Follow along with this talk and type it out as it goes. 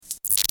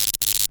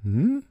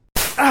Hmm?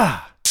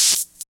 Ah!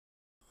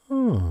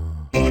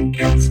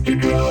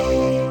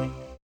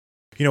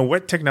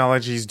 What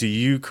technologies do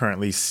you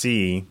currently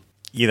see,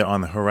 either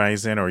on the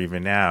horizon or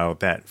even now,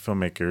 that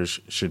filmmakers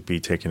should be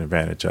taking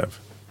advantage of?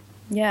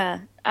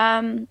 Yeah.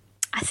 I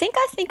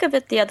think of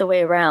it the other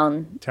way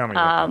around. Tell me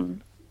about that.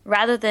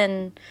 Rather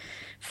than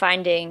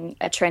finding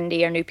a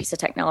trendy or new piece of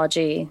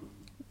technology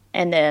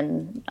and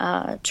then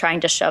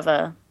trying to shove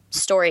a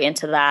story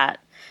into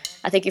that,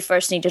 I think you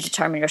first need to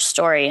determine your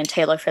story and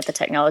tailor fit the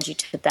technology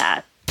to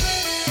that.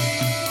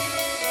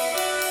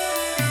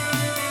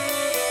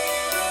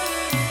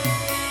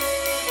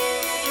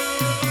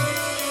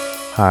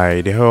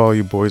 Hi, to all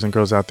you boys and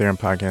girls out there in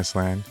podcast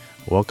land.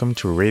 Welcome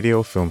to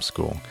Radio Film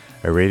School,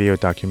 a radio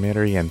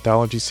documentary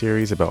anthology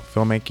series about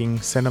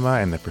filmmaking, cinema,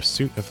 and the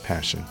pursuit of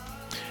passion.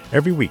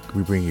 Every week,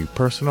 we bring you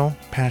personal,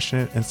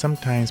 passionate, and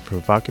sometimes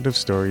provocative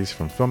stories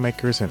from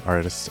filmmakers and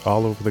artists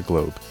all over the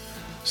globe.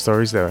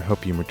 Stories that will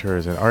help you mature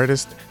as an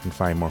artist and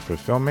find more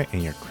fulfillment in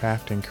your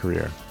craft and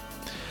career.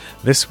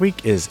 This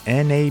week is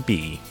NAB.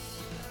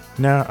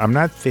 No, I'm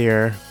not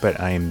there, but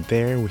I am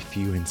there with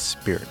you in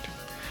spirit,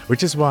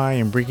 which is why I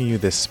am bringing you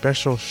this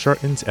special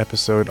shortened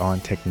episode on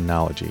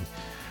technology,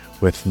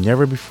 with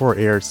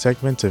never-before-aired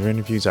segments of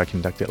interviews I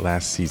conducted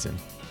last season.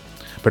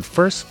 But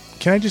first,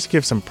 can I just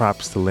give some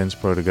props to Lens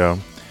Pro To Go?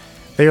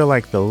 They are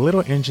like the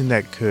little engine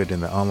that could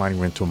in the online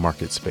rental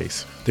market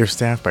space. They're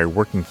staffed by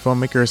working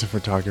filmmakers and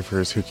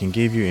photographers who can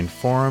give you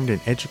informed and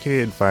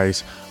educated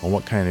advice on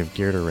what kind of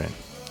gear to rent.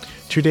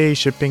 2-day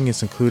shipping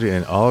is included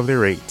in all of their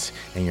rates,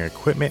 and your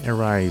equipment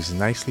arrives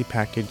nicely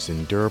packaged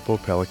in durable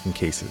Pelican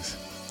cases.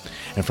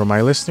 And for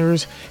my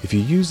listeners, if you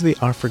use the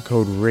offer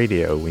code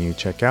RADIO when you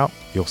check out,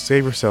 you'll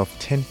save yourself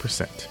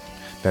 10%.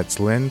 That's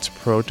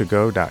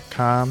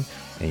lensprotogo.com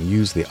and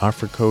use the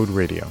offer code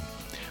RADIO.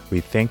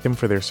 We thank them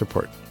for their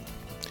support.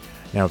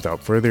 Now,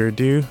 without further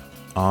ado,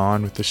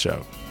 on with the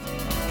show.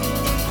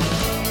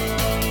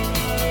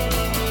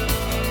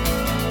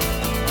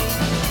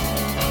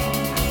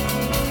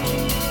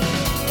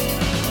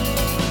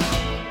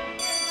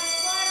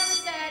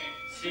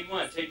 Scene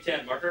 1, take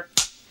 10, marker.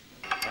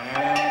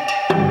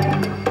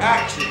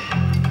 Action!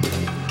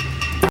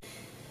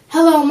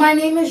 Hello, my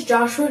name is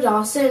Joshua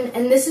Dawson,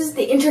 and this is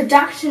the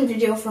introduction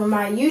video for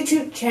my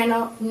YouTube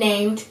channel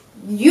named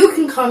You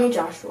Can Call Me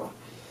Joshua.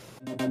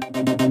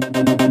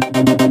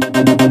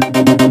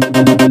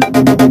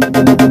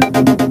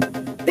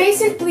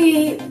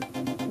 Basically,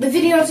 the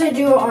videos I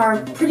do are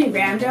pretty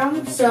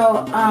random,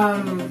 so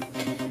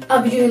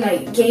I'll be doing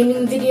like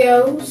gaming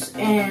videos,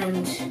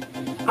 and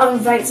I'll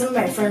invite some of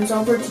my friends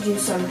over to do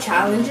some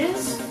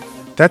challenges.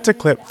 That's a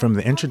clip from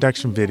the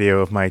introduction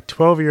video of my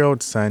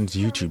 12-year-old son's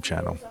YouTube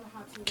channel.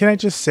 Can I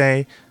just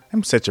say,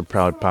 I'm such a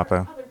proud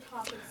papa.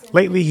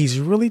 Lately, he's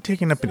really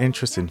taken up an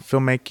interest in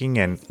filmmaking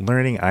and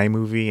learning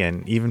iMovie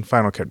and even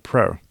Final Cut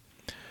Pro.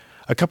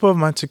 A couple of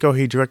months ago,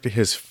 he directed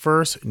his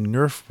first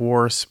Nerf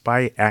War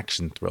spy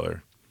action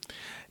thriller.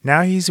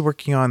 Now he's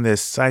working on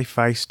this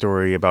sci-fi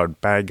story about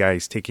bad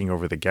guys taking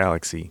over the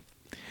galaxy.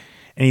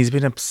 And he's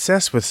been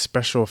obsessed with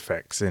special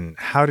effects and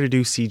how to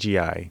do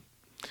CGI.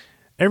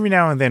 Every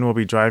now and then we'll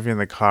be driving in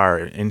the car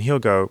and he'll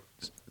go,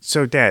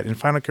 "So Dad, in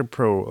Final Cut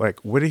Pro,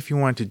 what if you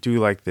want to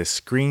do this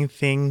screen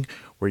thing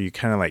where you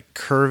kind of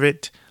curve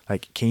it?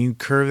 Can you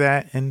curve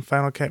that in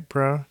Final Cut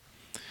Pro?"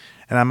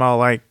 And I'm all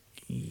like,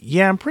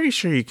 "Yeah, I'm pretty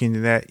sure you can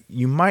do that.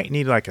 You might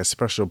need a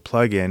special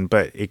plug-in,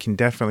 but it can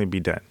definitely be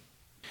done."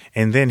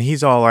 And then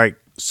he's all like,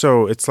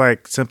 "So it's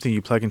like something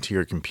you plug into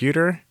your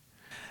computer?"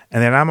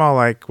 And then I'm all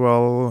like,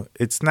 "Well,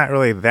 it's not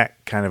really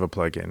that kind of a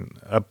plug-in.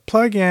 A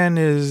plug-in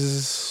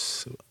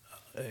is...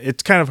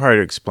 it's kind of hard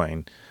to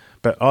explain.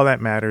 But all that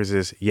matters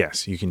is,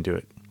 yes, you can do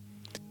it."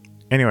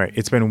 Anyway,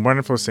 it's been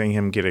wonderful seeing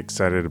him get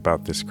excited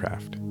about this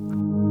craft.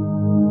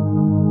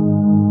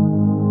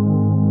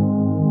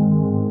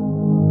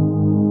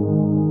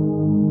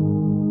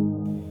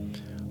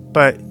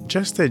 But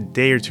just a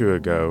day or two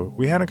ago,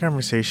 we had a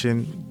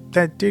conversation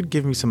that did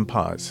give me some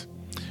pause.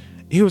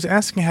 He was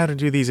asking how to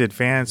do these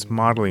advanced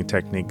modeling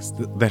techniques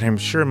that I'm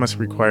sure must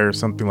require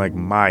something like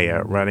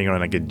Maya running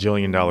on a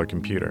gajillion-dollar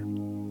computer.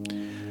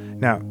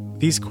 Now,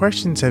 these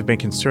questions have been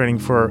concerning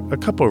for a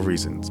couple of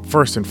reasons.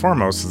 First and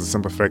foremost is the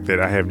simple fact that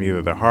I have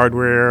neither the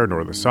hardware,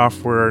 nor the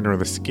software, nor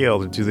the skill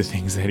to do the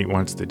things that he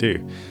wants to do.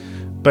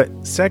 But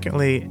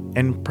secondly,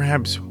 and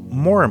perhaps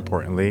more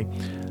importantly,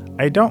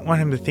 I don't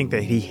want him to think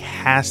that he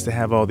has to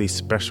have all these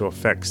special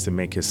effects to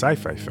make his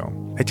sci-fi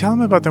film. I tell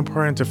him about the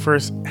importance of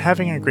first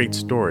having a great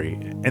story,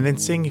 and then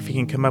seeing if he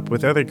can come up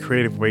with other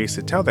creative ways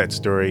to tell that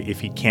story if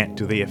he can't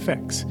do the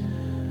effects.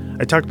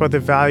 I talked about the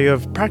value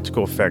of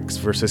practical effects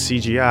versus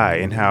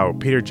CGI and how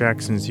Peter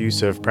Jackson's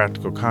use of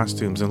practical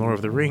costumes in Lord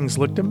of the Rings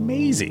looked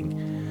amazing,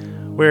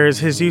 whereas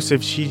his use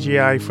of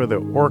CGI for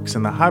the orcs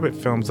in the Hobbit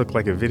films looked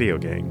like a video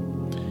game.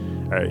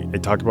 I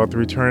talked about the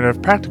return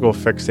of practical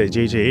effects that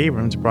J.J.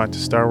 Abrams brought to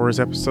Star Wars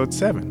Episode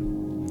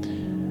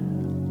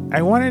 7.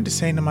 I wanted to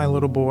say to my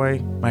little boy,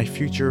 my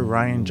future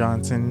Rian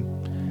Johnson,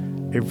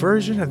 a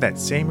version of that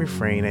same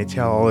refrain I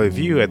tell all of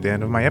you at the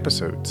end of my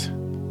episodes.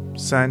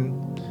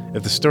 son,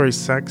 if the story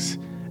sucks,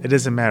 it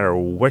doesn't matter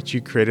what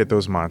you created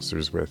those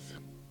monsters with.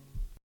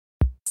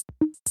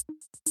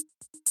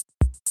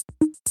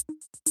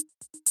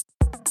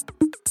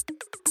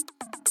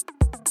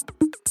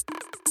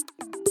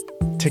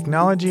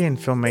 Technology and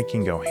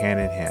filmmaking go hand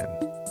in hand.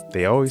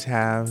 They always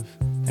have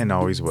and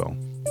always will.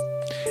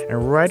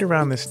 And right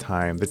around this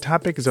time, the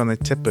topic is on the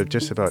tip of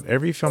just about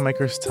every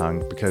filmmaker's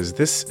tongue because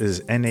this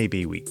is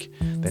NAB Week,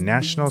 the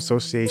National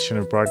Association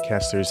of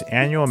Broadcasters'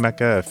 annual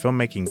mecca of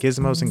filmmaking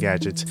gizmos and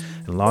gadgets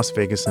in Las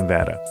Vegas,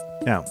 Nevada.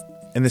 Now,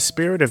 in the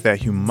spirit of that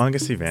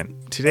humongous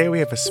event, today we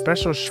have a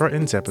special Short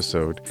Ends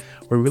episode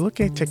where we look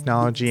at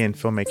technology and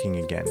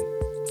filmmaking again.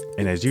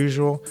 And as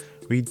usual,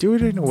 we do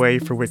it in a way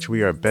for which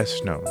we are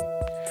best known,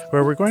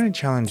 where we're going to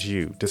challenge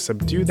you to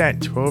subdue that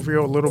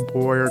 12-year-old little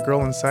boy or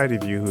girl inside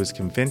of you who is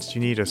convinced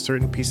you need a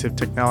certain piece of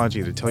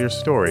technology to tell your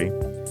story,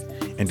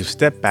 and to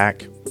step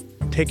back,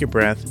 take a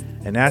breath,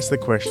 and ask the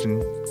question,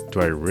 do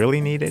I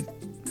really need it?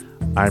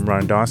 I'm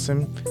Ron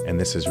Dawson, and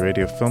this is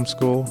Radio Film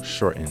School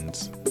Short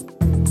Ends.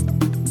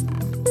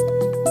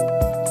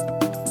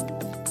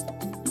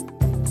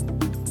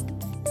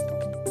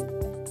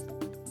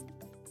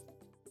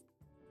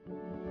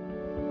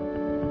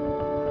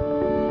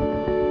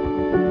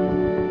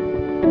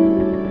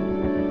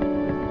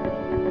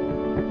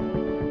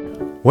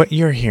 What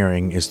you're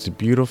hearing is the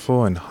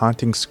beautiful and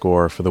haunting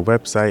score for the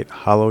website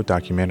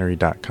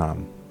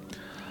HolloDocumentary.com.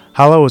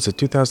 Hollow is a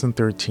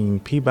 2013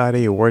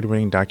 Peabody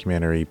Award-winning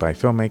documentary by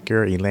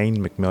filmmaker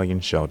Elaine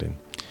McMillan Sheldon.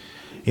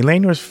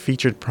 Elaine was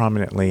featured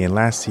prominently in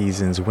last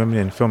season's Women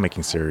in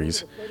Filmmaking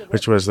series,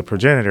 which was the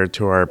progenitor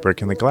to our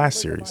Breaking the Glass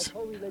series.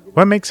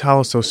 What makes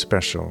Hollow so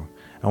special,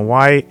 and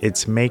why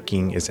its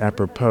making is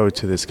apropos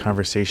to this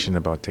conversation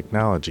about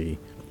technology,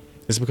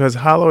 is because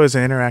Hollow is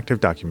an interactive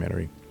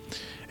documentary.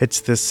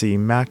 It's this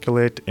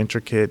immaculate,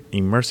 intricate,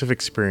 immersive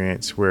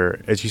experience where,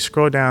 as you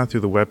scroll down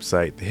through the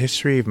website, the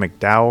history of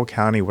McDowell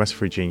County, West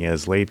Virginia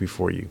is laid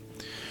before you.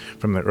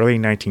 From the early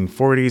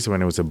 1940s,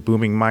 when it was a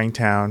booming mine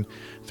town,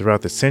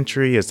 throughout the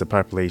century as the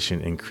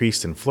population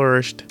increased and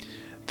flourished,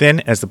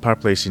 then as the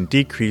population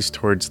decreased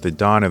towards the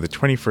dawn of the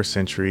 21st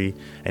century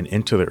and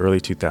into the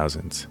early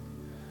 2000s.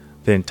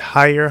 The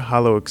entire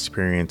Hollow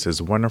experience is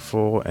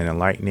wonderful and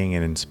enlightening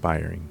and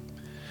inspiring.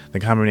 The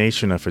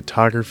combination of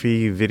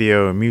photography,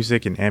 video,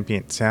 music, and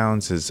ambient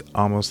sounds is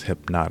almost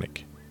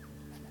hypnotic.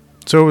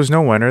 So it was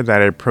no wonder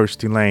that I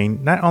approached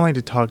Elaine not only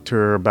to talk to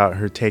her about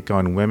her take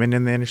on women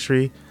in the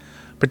industry,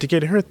 but to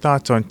get her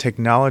thoughts on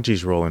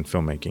technology's role in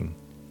filmmaking.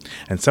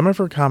 And some of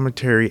her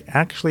commentary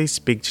actually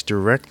speaks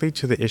directly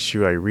to the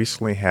issue I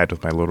recently had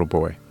with my little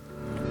boy.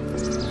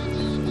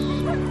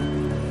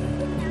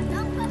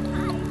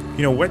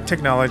 What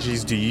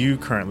technologies do you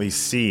currently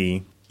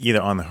see either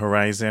on the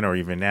horizon or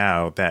even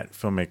now that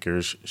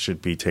filmmakers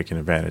should be taking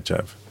advantage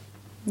of?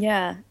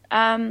 Yeah.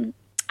 I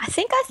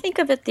think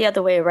of it the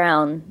other way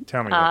around.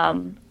 Tell me about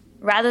that.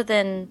 Rather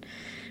than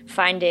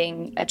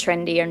finding a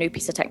trendy or new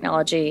piece of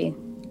technology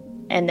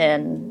and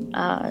then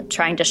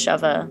trying to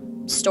shove a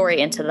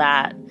story into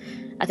that,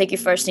 I think you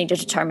first need to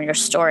determine your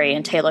story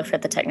and tailor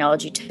fit the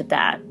technology to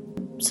that.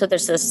 So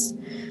there's this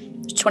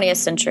 20th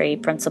century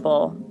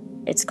principle.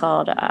 It's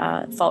called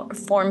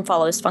form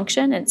follows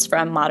function. It's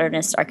from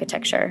modernist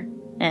architecture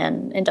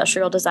and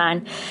industrial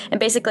design. And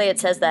basically it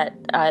says that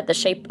the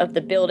shape of the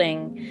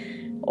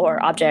building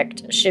or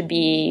object should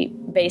be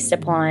based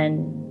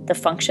upon the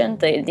function,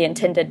 the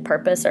intended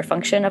purpose or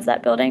function of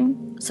that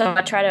building. So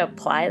I try to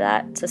apply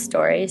that to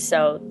stories.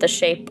 So the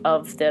shape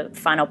of the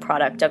final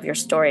product of your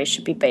story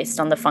should be based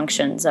on the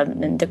functions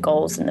and the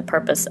goals and the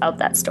purpose of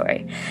that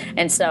story.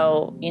 And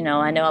so,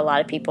 I know a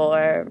lot of people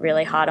are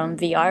really hot on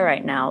VR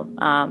right now,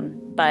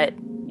 but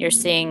you're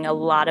seeing a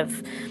lot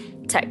of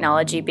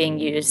technology being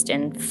used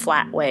in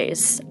flat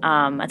ways.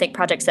 I think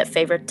projects that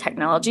favor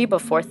technology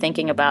before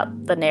thinking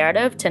about the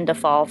narrative tend to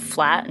fall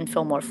flat and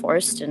feel more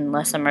forced and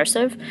less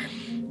immersive.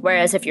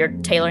 Whereas if you're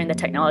tailoring the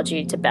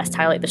technology to best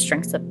highlight the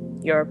strengths of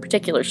your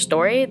particular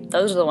story,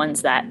 those are the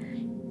ones that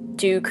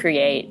do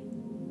create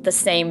the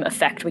same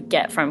effect we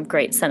get from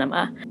great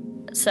cinema.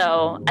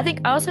 So I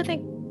also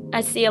think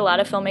I see a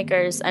lot of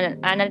filmmakers,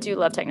 and I do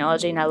love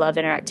technology and I love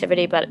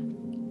interactivity, but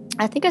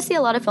I think I see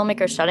a lot of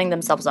filmmakers shutting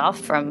themselves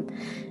off from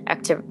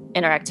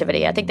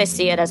interactivity. I think they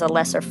see it as a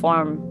lesser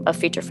form of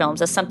feature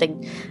films, as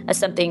something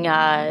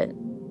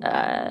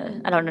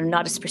I don't know,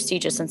 not as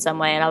prestigious in some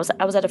way. And I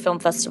was at a film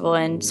festival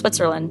in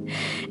Switzerland,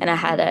 and I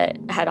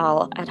had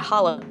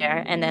Hollow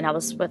there, and then I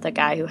was with a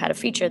guy who had a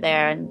feature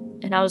there,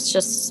 and I was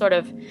just sort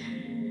of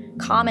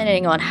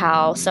commenting on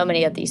how so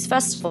many of these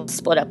festivals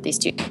split up these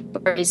two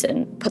categories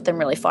and put them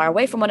really far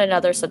away from one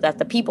another so that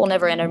the people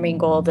never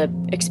intermingle, the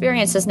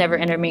experiences never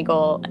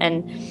intermingle,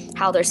 and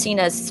how they're seen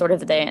as sort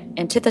of the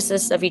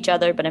antithesis of each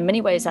other, but in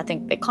many ways I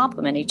think they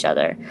complement each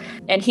other.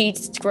 And he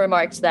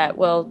remarked that,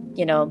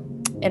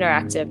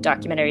 interactive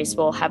documentaries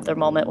will have their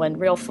moment when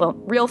real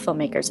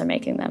filmmakers are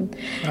making them.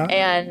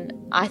 And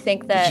I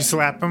think that... Did you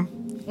slap him?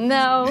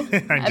 No,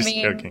 I'm just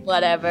joking.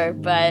 Whatever.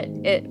 But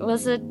it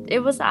was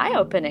eye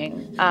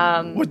opening.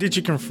 Well, did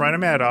you confront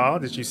him at all?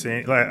 Did you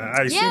say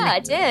I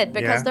did,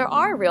 because there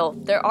are real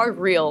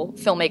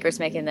filmmakers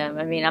making them.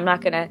 I mean, I'm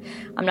not gonna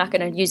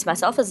use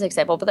myself as an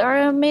example, but there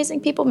are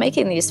amazing people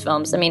making these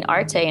films. I mean,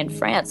 Arte in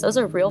France, those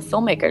are real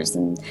filmmakers,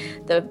 and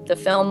the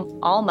film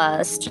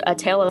Alma, A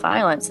Tale of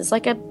Violence, is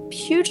like a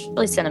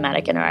hugely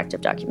cinematic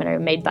interactive documentary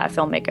made by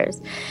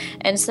filmmakers.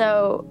 And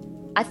so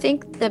I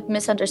think the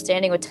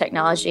misunderstanding with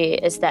technology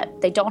is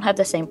that they don't have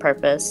the same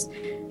purpose,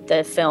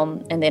 the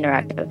film and the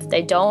interactive.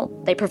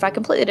 They provide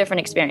completely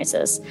different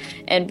experiences.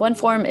 And one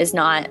form is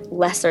not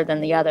lesser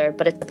than the other,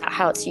 but it's about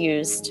how it's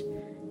used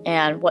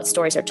and what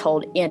stories are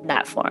told in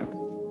that form.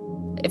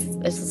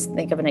 Let's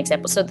think of an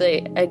example. So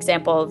the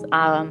example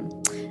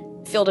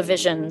of Field of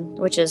Vision,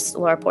 which is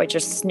Laura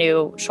Poitras's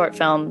new short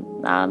film,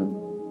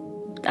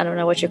 I don't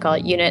know what you call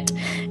it, unit.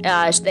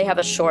 They have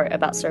a short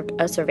about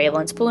a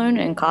surveillance balloon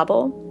in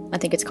Kabul. I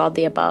think it's called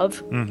The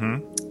Above.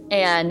 Mm-hmm.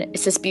 And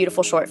it's this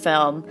beautiful short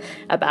film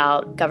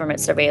about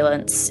government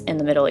surveillance in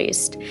the Middle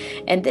East.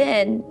 And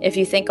then if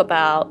you think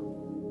about,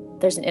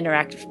 there's an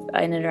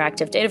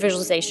interactive data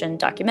visualization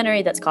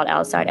documentary that's called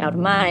Outside, Out of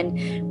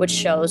Mind, which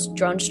shows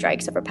drone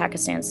strikes over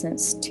Pakistan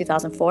since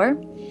 2004.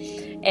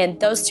 And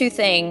those two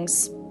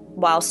things,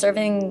 while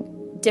serving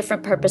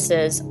different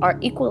purposes, are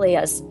equally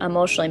as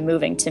emotionally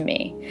moving to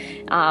me.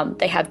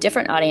 They have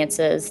different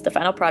audiences. The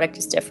final product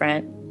is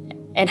different,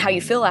 and how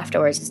you feel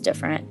afterwards is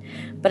different.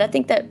 But I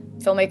think that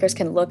filmmakers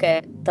can look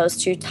at those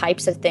two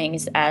types of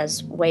things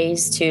as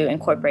ways to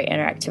incorporate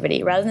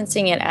interactivity, rather than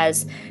seeing it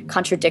as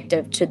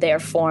contradictory to their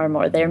form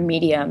or their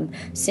medium,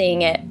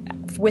 seeing it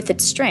with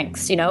its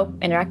strengths. You know,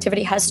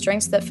 interactivity has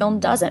strengths that film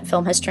doesn't.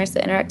 Film has strengths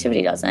that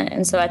interactivity doesn't.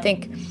 And so I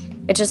think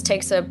it just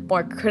takes a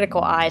more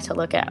critical eye to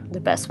look at the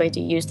best way to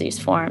use these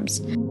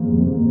forms.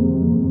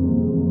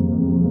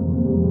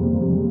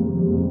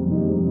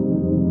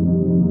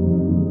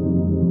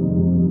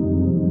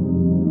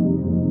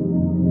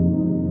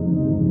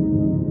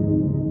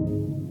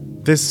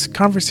 This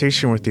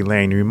conversation with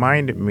Elaine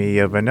reminded me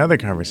of another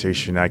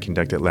conversation I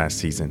conducted last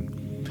season,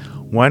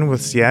 one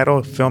with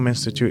Seattle Film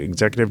Institute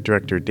Executive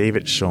Director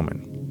David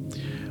Shulman.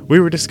 We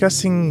were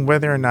discussing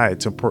whether or not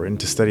it's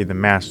important to study the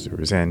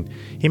masters, and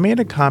he made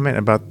a comment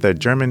about the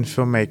German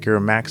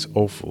filmmaker Max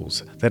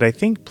Ophüls that I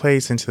think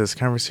plays into this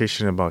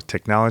conversation about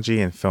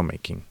technology and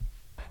filmmaking.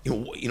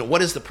 You know,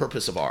 what is the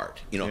purpose of art?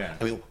 You know, yeah.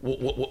 I mean,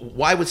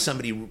 why would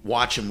somebody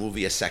watch a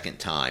movie a second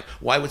time?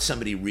 Why would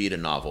somebody read a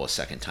novel a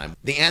second time?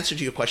 The answer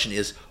to your question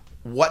is,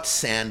 what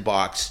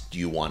sandbox do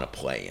you want to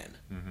play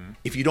in? Mm-hmm.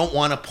 If you don't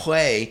want to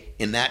play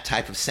in that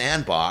type of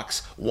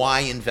sandbox, why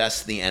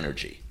invest the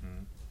energy?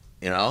 Mm-hmm.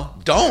 You know,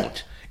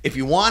 don't. If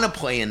you want to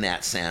play in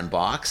that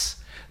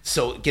sandbox,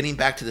 so getting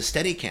back to the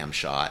Steadicam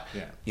shot,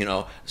 you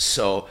know,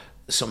 so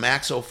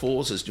Max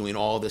Ophüls is doing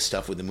all this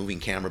stuff with the moving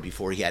camera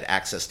before he had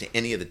access to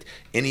any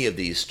of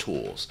these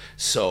tools.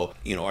 So,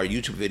 you know, our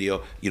YouTube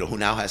video, you know, who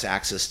now has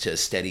access to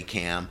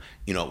Steadicam,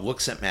 you know,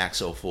 looks at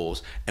Max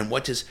Ophüls, and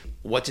what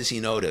does he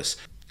notice?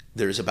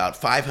 There's about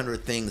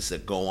 500 things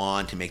that go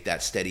on to make that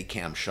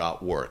Steadicam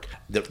shot work.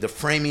 The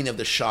framing of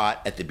the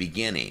shot at the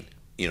beginning,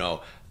 you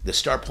know, the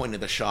start point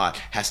of the shot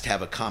has to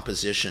have a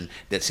composition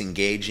that's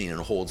engaging and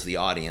holds the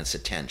audience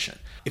attention.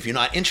 If you're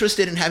not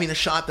interested in having a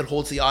shot that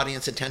holds the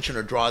audience attention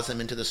or draws them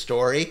into the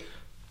story,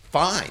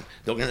 fine.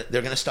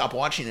 They're gonna stop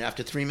watching it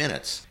after 3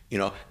 minutes. You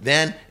know,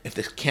 then if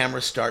the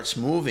camera starts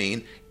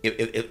moving,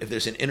 if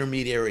there's an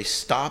intermediary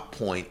stop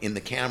point in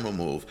the camera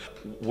move,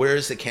 where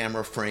is the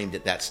camera framed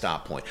at that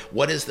stop point?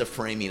 What is the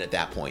framing at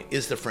that point?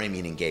 Is the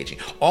framing engaging?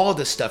 All of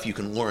this stuff you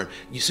can learn.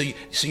 So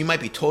you might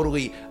be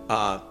totally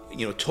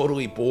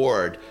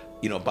bored,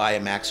 you know, by a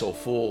Max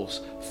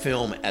Ophüls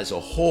film as a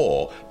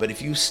whole, but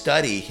if you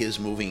study his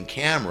moving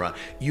camera,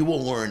 you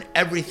will learn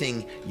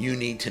everything you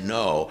need to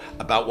know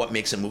about what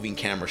makes a moving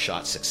camera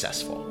shot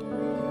successful.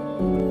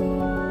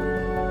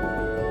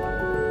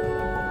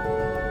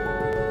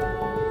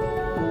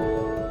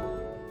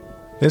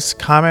 This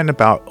comment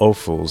about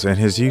Ophüls and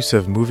his use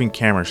of moving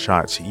camera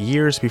shots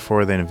years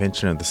before the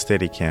invention of the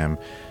Steadicam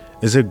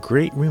is a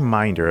great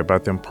reminder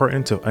about the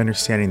importance of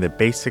understanding the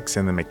basics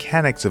and the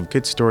mechanics of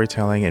good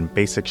storytelling and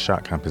basic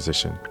shot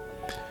composition.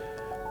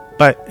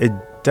 But it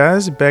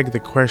does beg the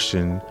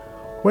question,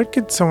 what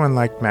could someone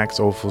like Max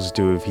Ophüls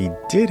do if he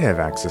did have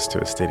access to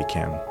a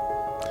Steadicam?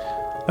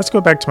 Let's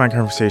go back to my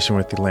conversation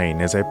with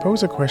Elaine as I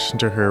pose a question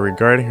to her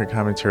regarding her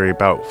commentary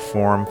about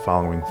form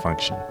following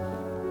function.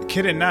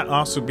 Could it not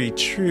also be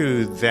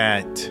true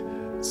that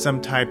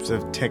some types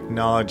of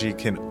technology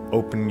can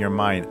open your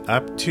mind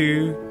up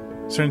to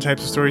certain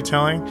types of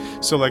storytelling?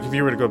 So like if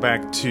you were to go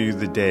back to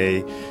the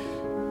day,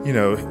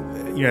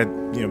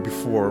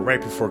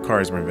 right before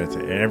cars were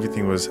invented and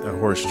everything was a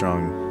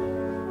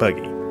horse-drawn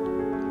buggy,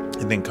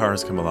 and then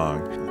cars come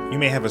along, you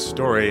may have a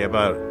story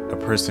about a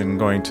person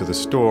going to the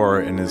store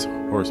in his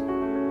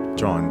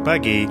horse-drawn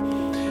buggy,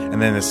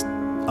 and then this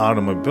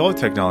automobile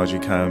technology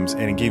comes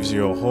and it gives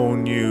you a whole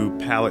new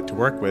palette to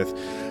work with.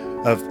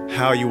 of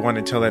how you want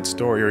to tell that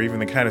story, or even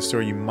the kind of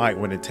story you might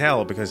want to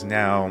tell, because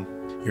now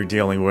you're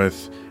dealing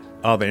with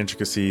all the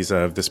intricacies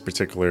of this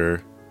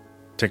particular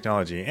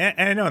technology.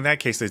 And I know in that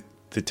case,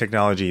 the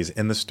technology is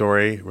in the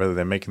story rather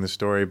than making the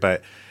story,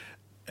 but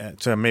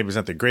so maybe it's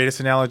not the greatest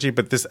analogy,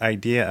 but this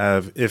idea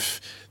of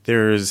if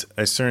there's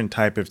a certain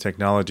type of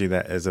technology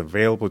that is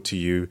available to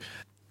you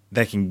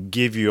that can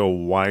give you a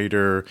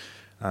wider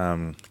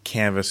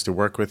canvas to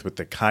work with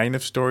the kind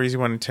of stories you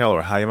want to tell,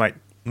 or how you might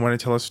want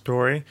to tell a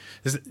story.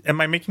 Am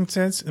I making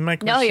sense in my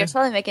question? No, you're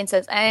totally making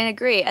sense. I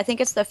agree. I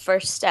think it's the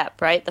first step,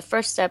 right? The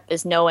first step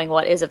is knowing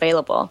what is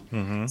available.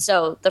 Mm-hmm.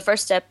 So the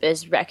first step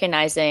is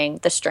recognizing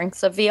the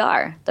strengths of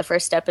VR. The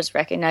first step is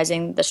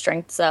recognizing the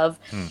strengths of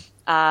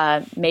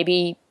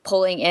maybe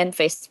pulling in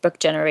Facebook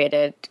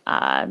generated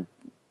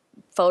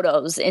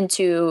photos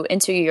into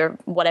your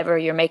whatever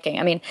you're making.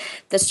 I mean,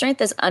 the strength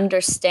is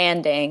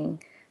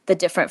understanding the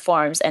different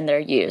forms and their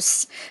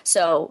use.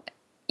 So,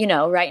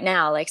 right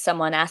now, like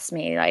someone asked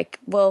me, like,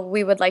 well,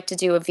 we would like to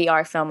do a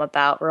VR film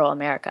about rural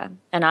America.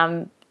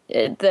 And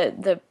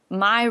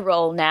my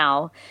role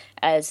now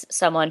as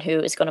someone who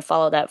is going to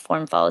follow that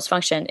form follows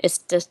function is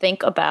to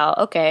think about,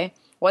 okay,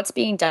 what's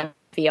being done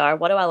in VR?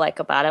 What do I like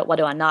about it? What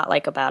do I not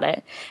like about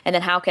it? And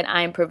then how can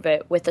I improve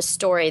it with the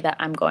story that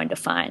I'm going to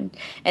find?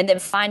 And then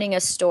finding a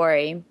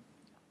story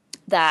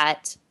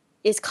that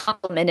is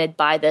complemented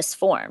by this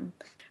form,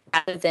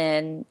 rather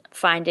than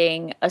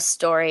finding a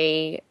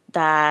story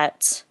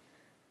that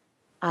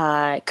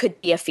could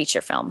be a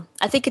feature film.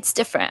 I think it's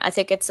different. I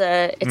think it's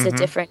a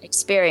different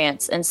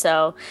experience. And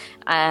so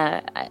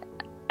I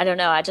don't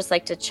know. I just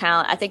like to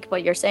challenge. I think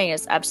what you're saying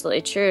is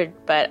absolutely true.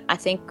 But I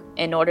think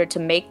in order to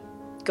make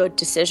good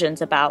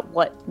decisions about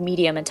what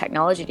medium and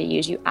technology to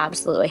use, you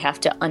absolutely have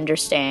to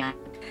understand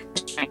the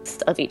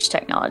strengths of each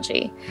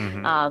technology.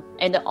 Mm-hmm.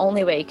 And the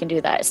only way you can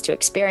do that is to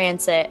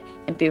experience it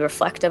and be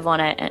reflective on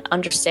it and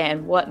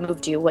understand what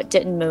moved you, what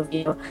didn't move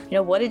you.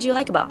 What did you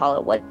like about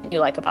Hollow? What did you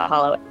like about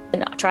Hollow?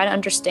 And try to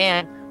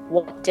understand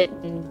what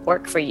didn't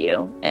work for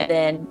you, and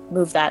then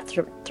move that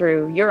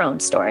through your own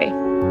story.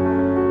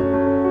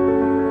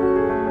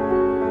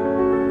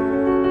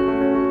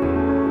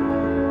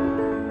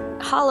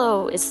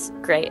 Hollow is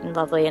great and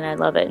lovely, and I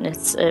love it,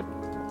 and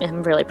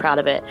I'm really proud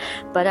of it.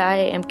 But I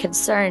am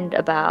concerned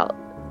about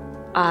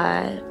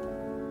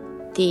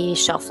the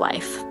shelf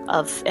life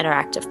of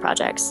interactive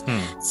projects.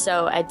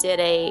 So I did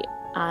a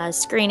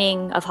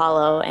screening of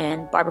Hollow,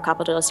 and Barbara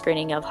Koppel did a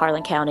screening of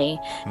Harlan County,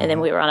 and then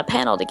we were on a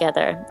panel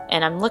together.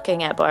 And I'm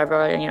looking at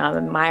Barbara, and I'm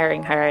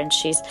admiring her, and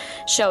she's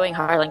showing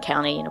Harlan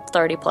County,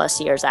 30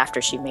 plus years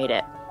after she made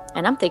it.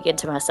 And I'm thinking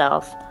to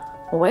myself,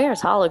 where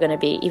is Hollow going to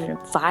be even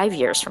 5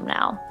 years from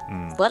now,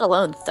 let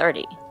alone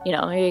 30?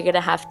 You're going to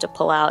have to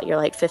pull out your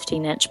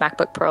 15-inch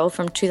MacBook Pro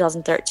from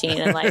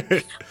 2013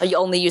 and you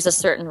only use a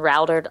certain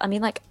router. I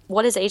mean,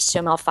 what is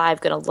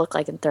HTML5 going to look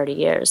like in 30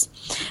 years?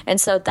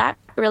 And so that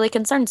really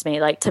concerns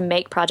me, to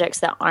make projects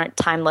that aren't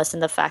timeless,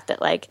 and the fact that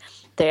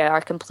they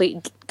are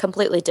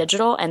completely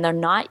digital and they're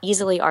not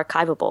easily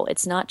archivable.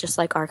 It's not just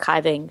like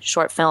archiving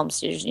short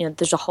films.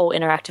 There's a whole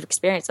interactive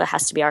experience that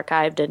has to be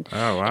archived.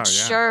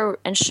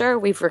 And sure,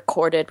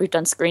 we've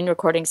done screen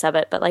recordings of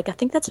it, but I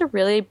think that's a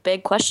really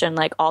big question.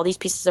 All these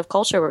pieces of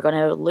culture we're going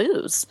to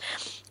lose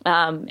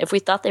if we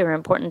thought they were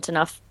important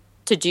enough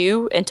to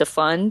do and to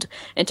fund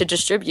and to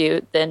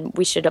distribute, then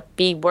we should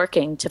be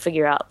working to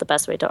figure out the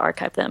best way to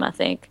archive them, I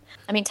think.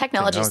 I mean,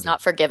 technology is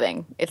not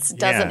forgiving. It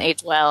doesn't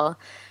age well.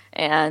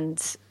 And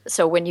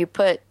so when you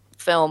put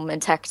film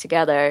and tech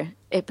together,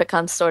 it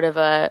becomes sort of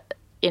the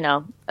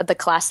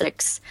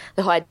classics,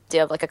 the whole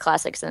idea of a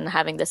classics and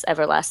having this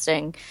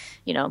everlasting,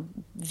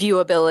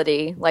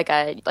 viewability.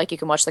 Like you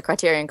can watch the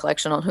Criterion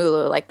Collection on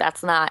Hulu.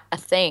 That's not a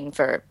thing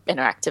for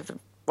interactive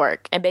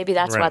work. And maybe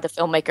that's why the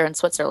filmmaker in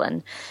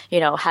Switzerland,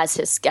 has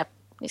his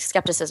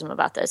skepticism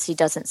about this. He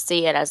doesn't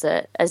see it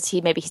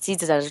he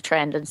sees it as a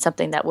trend and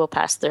something that will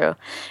pass through.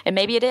 And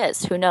maybe it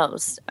is. Who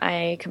knows?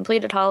 I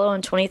completed Hollow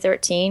in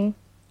 2013.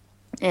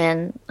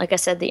 And like I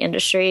said, the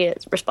industry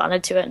has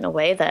responded to it in a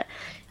way that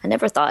I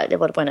never thought it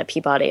would win a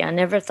Peabody. I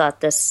never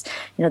thought these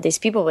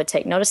people would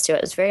take notice to it.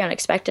 It was very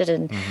unexpected.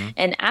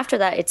 And after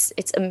that,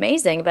 it's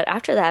amazing. But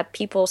after that,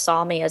 people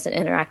saw me as an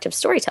interactive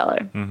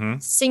storyteller,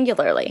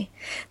 singularly.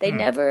 They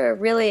never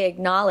really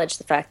acknowledged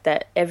the fact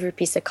that every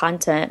piece of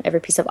content, every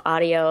piece of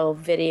audio,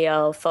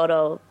 video,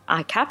 photo,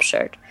 I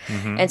captured.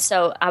 And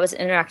so I was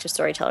an interactive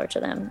storyteller to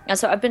them. And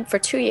so for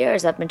 2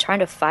 years, I've been trying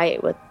to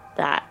fight with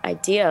that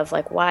idea of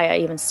why I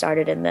even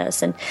started in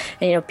this. And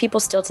people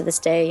still to this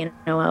day,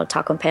 I'll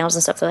talk on panels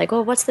and stuff. They're like,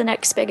 well, what's the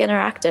next big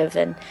interactive?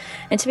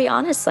 And to be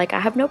honest, I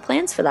have no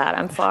plans for that.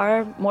 I'm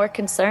far more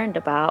concerned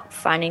about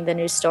finding the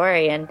new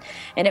story. And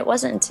it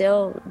wasn't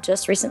until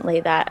just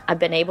recently that I've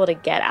been able to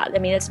get out. I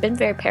mean, it's been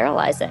very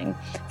paralyzing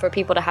for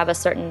people to have a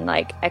certain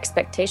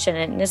expectation.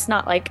 And it's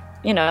not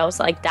it's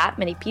that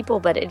many people,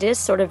 but it is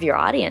sort of your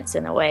audience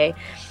in a way.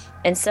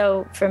 And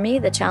so for me,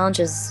 the challenge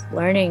is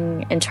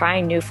learning and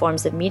trying new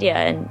forms of media,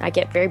 and I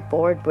get very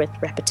bored with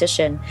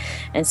repetition.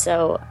 And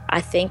so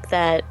I think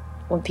that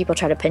when people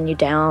try to pin you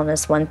down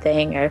as one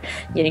thing, or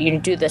you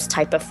do this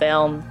type of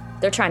film,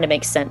 they're trying to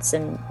make sense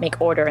and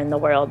make order in the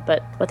world,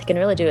 but what they can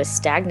really do is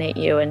stagnate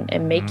you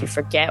and make you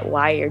forget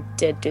why you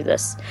did do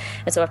this.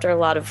 And so after a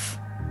lot of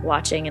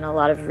watching and a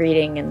lot of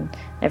reading and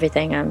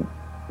everything, I'm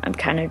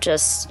kind of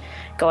just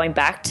going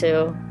back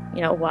to,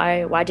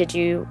 why did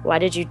you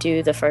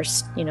do the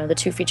first, the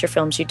 2 feature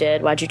films you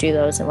did? Why'd you do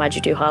those, and why'd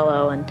you do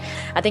Hollow? And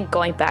I think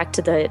going back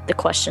to the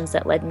questions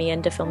that led me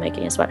into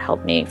filmmaking is what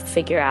helped me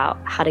figure out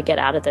how to get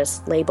out of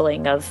this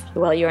labeling of,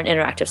 well, you're an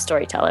interactive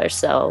storyteller,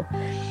 so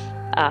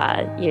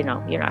you're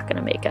not going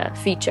to make a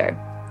feature,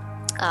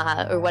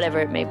 or whatever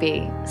it may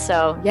be.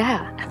 So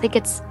yeah, I think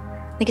it's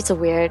a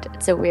weird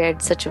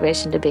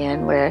situation to be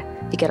in, where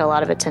you get a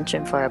lot of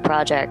attention for a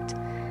project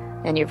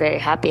and you're very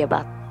happy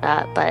about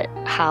that, but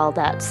how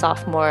that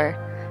sophomore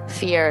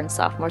fear and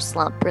sophomore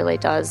slump really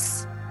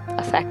does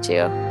affect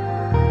you.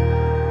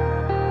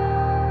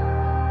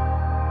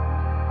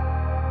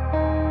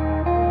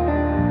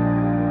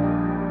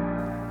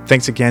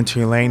 Thanks again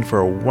to Elaine for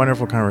a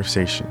wonderful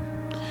conversation.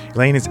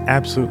 Elaine is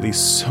absolutely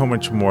so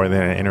much more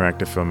than an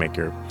interactive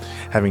filmmaker,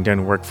 having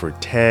done work for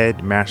TED,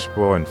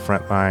 Mashable, and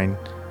Frontline.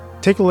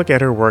 Take a look at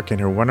her work and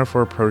her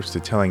wonderful approach to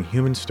telling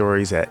human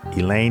stories at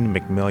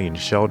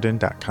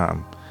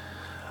ElaineMcMillianSheldon.com.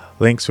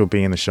 Links will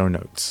be in the show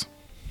notes.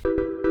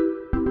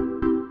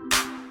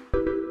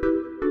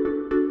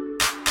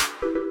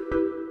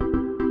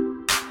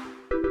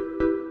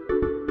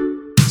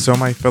 So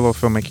my fellow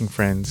filmmaking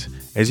friends,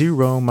 as you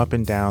roam up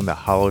and down the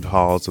hallowed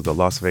halls of the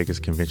Las Vegas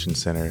Convention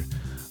Center,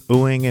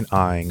 oohing and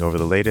eyeing over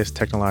the latest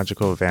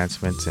technological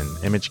advancements in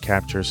image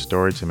capture,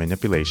 storage, and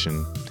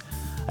manipulation,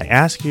 I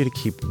ask you to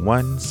keep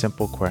one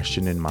simple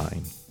question in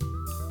mind.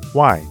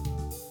 Why?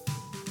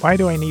 Why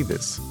do I need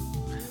this?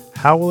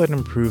 How will it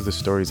improve the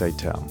stories I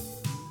tell?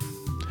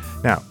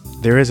 Now,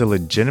 there is a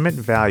legitimate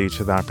value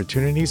to the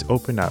opportunities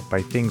opened up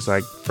by things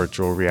like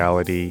virtual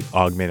reality,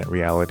 augmented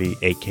reality,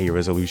 8K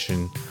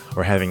resolution,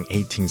 or having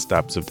 18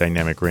 stops of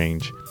dynamic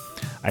range.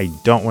 I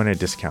don't want to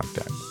discount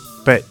that.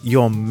 But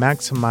you'll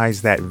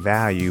maximize that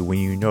value when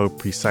you know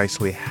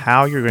precisely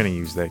how you're going to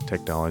use that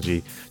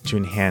technology to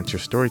enhance your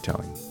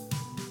storytelling.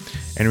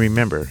 And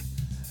remember,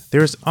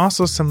 there is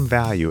also some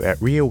value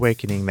at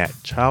reawakening that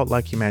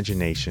childlike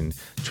imagination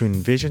to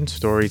envision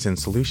stories and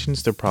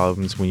solutions to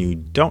problems when you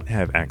don't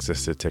have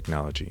access to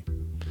technology.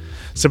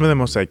 Some of the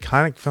most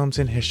iconic films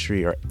in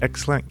history are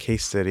excellent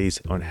case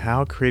studies on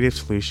how creative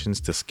solutions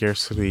to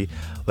scarcity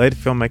led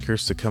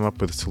filmmakers to come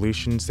up with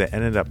solutions that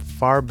ended up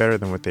far better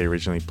than what they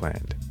originally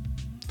planned.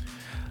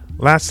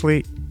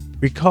 Lastly,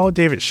 recall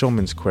David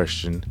Shulman's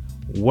question,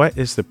 what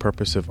is the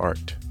purpose of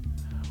art?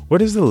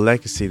 What is the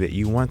legacy that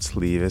you want to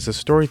leave as a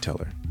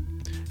storyteller?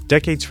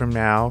 Decades from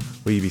now,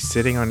 will you be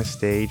sitting on a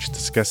stage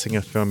discussing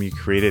a film you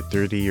created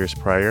 30 years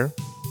prior?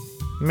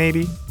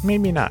 Maybe,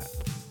 maybe not.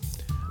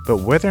 But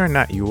whether or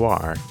not you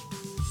are,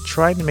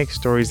 try to make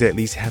stories that at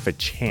least have a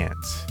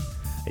chance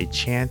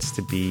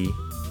to be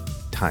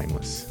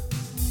timeless.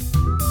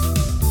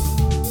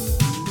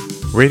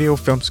 Radio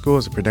Film School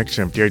is a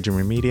production of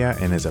Daredreamer Media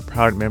and is a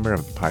proud member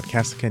of the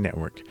Podcastica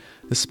Network,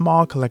 the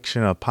small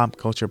collection of pop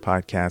culture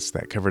podcasts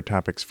that cover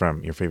topics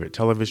from your favorite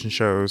television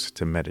shows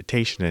to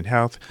meditation and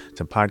health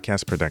to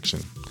podcast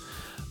production.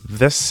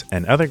 This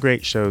and other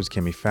great shows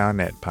can be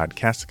found at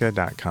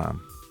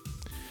podcastica.com.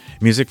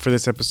 Music for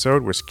this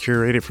episode was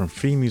curated from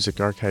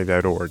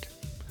freemusicarchive.org.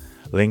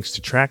 Links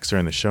to tracks are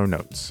in the show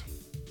notes.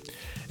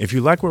 If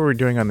you like what we're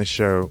doing on the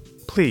show,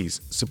 please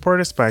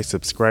support us by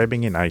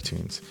subscribing in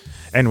iTunes.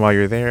 And while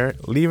you're there,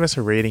 leave us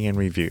a rating and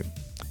review.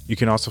 You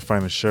can also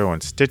find the show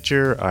on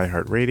Stitcher,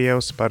 iHeartRadio,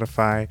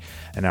 Spotify,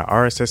 and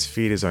our RSS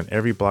feed is on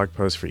every blog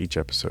post for each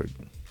episode.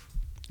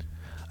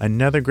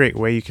 Another great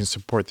way you can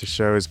support the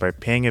show is by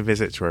paying a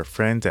visit to our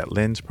friends at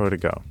Lens Pro To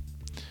Go.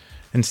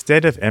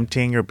 Instead of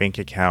emptying your bank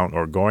account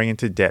or going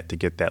into debt to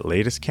get that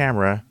latest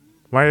camera,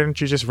 why don't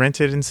you just rent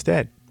it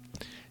instead?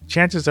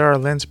 Chances are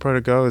Lens Pro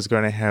To Go is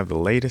going to have the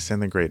latest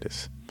and the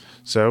greatest.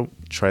 So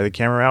try the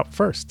camera out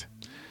first.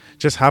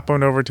 Just hop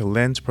on over to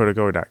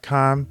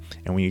lensprotogo.com,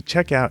 and when you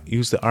check out,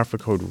 use the offer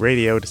code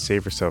RADIO to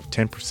save yourself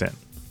 10%.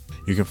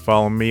 You can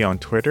follow me on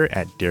Twitter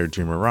at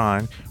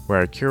DareDreamerRon,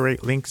 where I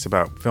curate links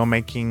about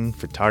filmmaking,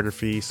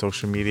 photography,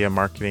 social media,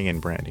 marketing,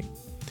 and branding.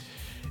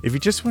 If you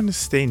just want to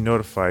stay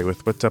notified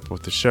with what's up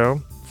with the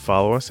show,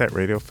 follow us at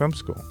Radio Film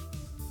School.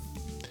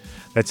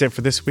 That's it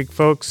for this week,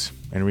 folks.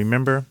 And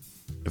remember,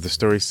 if the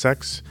story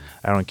sucks,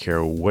 I don't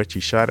care what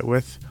you shot it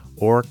with,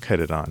 or cut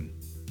it on,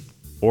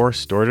 or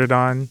stored it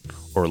on,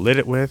 or lit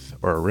it with,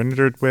 or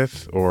rendered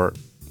with, or,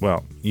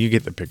 well, you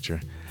get the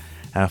picture.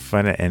 Have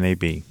fun at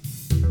NAB.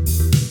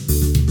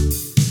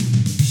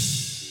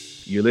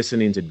 You're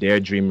listening to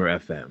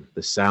Daredreamer FM,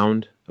 the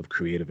sound of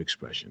creative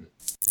expression.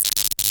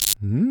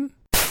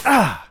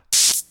 Ah!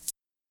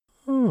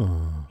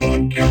 Oh.